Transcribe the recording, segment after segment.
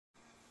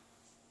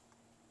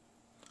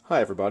Hi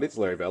everybody, it's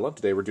Larry Vella.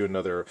 Today we're doing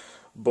another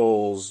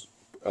BoLS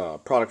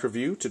product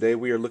review. Today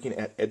we are looking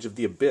at Edge of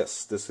the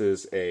Abyss. This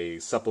is a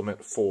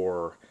supplement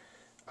for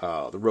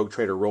the Rogue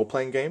Trader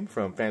role-playing game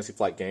from Fantasy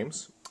Flight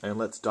Games. And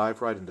let's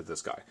dive right into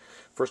this guy.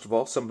 First of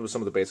all, some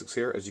of the basics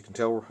here. As you can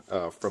tell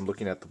from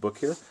looking at the book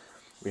here,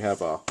 we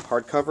have a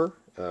hardcover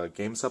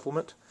game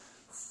supplement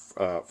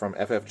from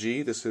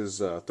FFG. This is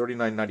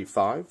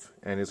 $39.95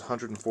 and is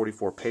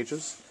 144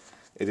 pages.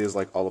 It is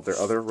like all of their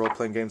other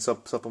role-playing game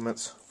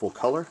supplements, full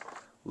color.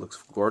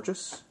 Looks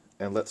gorgeous.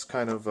 And let's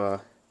kind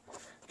of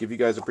give you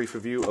guys a brief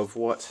review of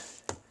what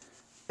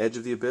Edge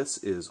of the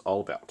Abyss is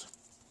all about.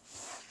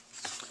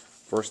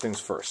 First things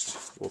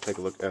first, we'll take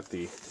a look at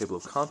the table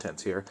of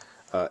contents here.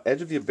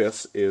 Edge of the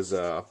Abyss is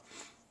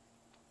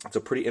it's a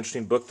pretty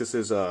interesting book. This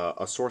is a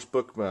source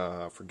book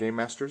for game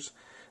masters.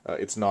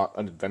 It's not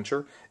an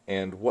adventure,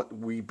 and what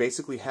we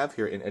basically have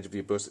here in Edge of the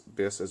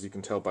Abyss, as you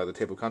can tell by the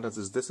table of contents,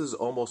 is this is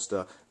almost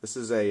a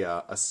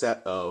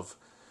set of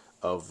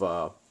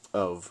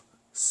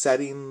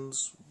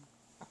settings,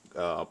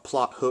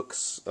 plot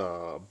hooks,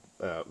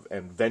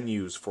 and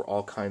venues for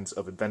all kinds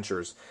of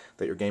adventures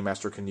that your game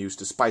master can use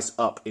to spice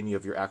up any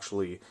of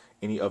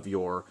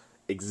your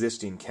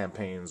existing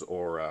campaigns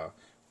or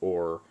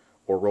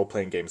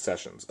role-playing game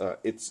sessions.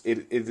 It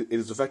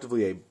is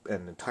effectively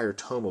an entire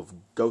tome of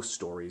ghost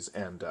stories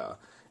and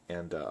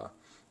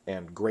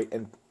great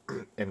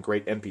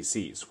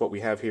NPCs. What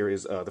we have here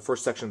is the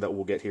first section that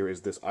we'll get here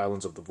is this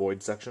Islands of the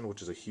Void section,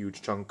 which is a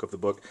huge chunk of the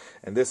book,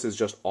 and this is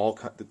just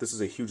this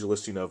is a huge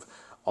listing of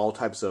all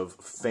types of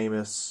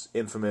famous,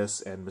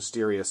 infamous, and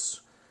mysterious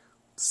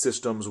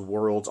systems,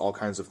 worlds, all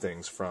kinds of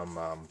things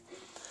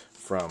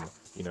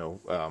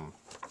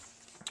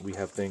we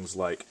have things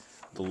like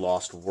the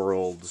Lost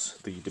Worlds,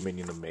 the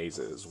Dominion of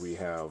Mazes. We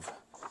have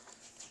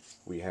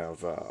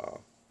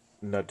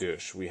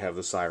Nadush. We have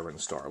the Siren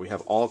Star. We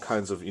have all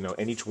kinds of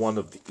and each one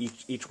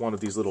of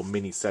these little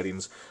mini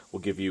settings will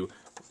give you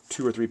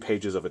 2 or 3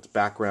 pages of its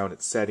background,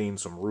 its setting,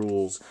 some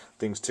rules,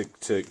 things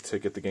to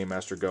get the game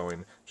master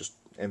going.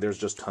 And there's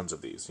just tons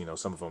of these.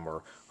 Some of them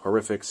are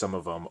horrific. Some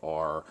of them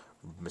are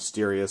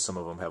mysterious. Some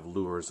of them have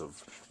lures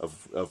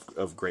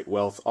of great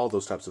wealth. All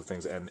those types of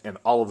things, and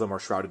all of them are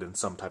shrouded in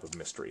some type of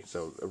mystery.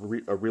 So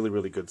a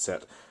really good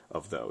set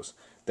of those.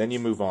 Then you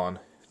move on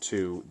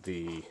to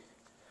the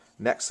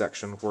next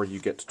section where you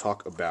get to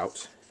talk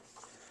about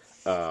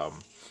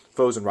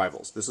foes and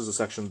rivals. This is a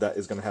section that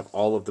is going to have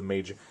all of the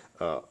major,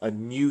 a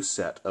new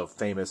set of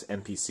famous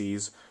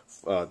NPCs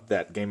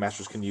that game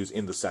masters can use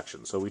in the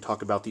section. So we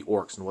talk about the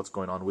orcs and what's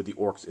going on with the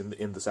orcs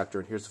in the sector,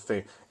 and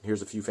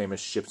here's a few famous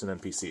ships and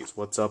NPCs.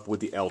 What's up with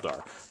the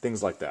Eldar?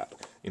 Things like that.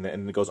 And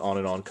it goes on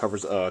and on.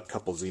 Covers a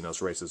couple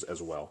Xenos races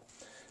as well.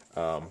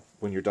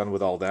 When you're done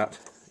with all that,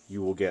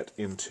 you will get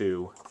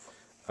into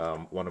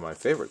one of my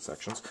favorite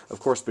sections. Of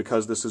course,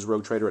 because this is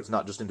Rogue Trader, it's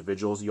not just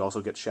individuals. You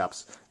also get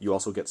ships. You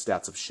also get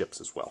stats of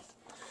ships as well.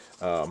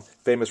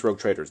 Famous Rogue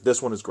Traders.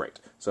 This one is great.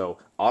 So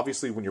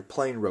obviously, when you're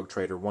playing Rogue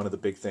Trader, one of the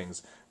big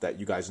things that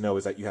you guys know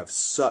is that you have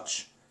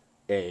such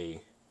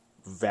a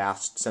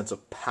vast sense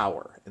of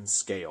power and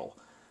scale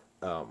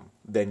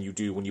than you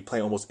do when you play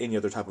almost any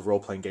other type of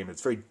role-playing game.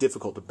 It's very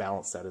difficult to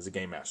balance that as a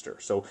game master.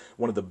 So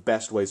one of the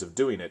best ways of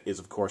doing it is,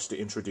 of course, to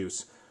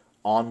introduce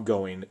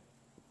ongoing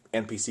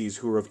NPCs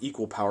who are of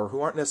equal power,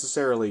 who aren't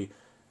necessarily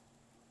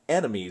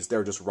enemies,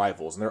 they're just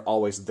rivals, and they're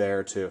always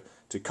there to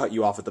cut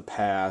you off at the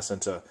pass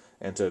and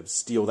to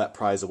steal that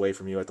prize away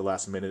from you at the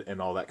last minute and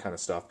all that kind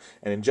of stuff.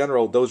 And in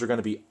general, those are going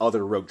to be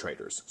other Rogue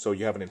Traders. So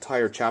you have an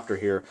entire chapter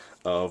here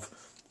of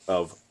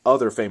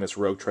other famous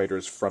Rogue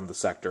Traders from the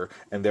sector,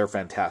 and they're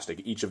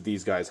fantastic. Each of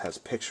these guys has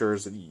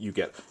pictures. You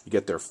get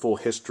their full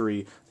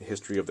history, the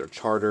history of their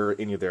charter,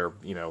 any of their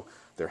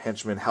their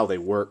henchmen, how they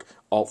work,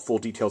 all full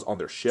details on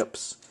their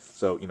ships.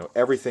 So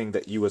everything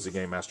that you as a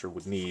game master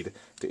would need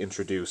to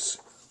introduce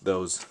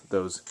those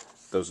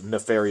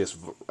nefarious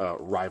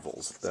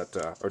rivals that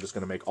are just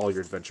going to make all your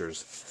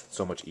adventures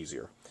so much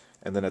easier.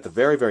 And then at the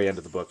very end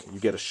of the book, you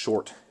get a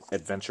short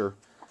adventure,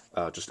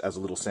 just as a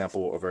little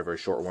sample, a very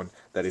short one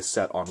that is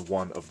set on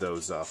one of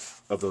those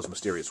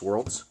mysterious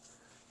worlds.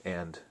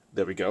 And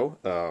there we go,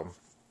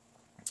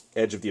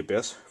 Edge of the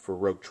Abyss for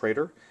Rogue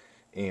Trader,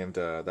 and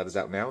that is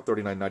out now,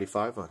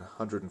 $39.95 on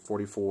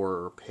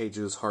 144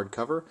 pages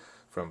hardcover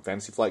from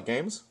Fantasy Flight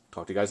Games.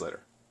 Talk to you guys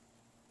later.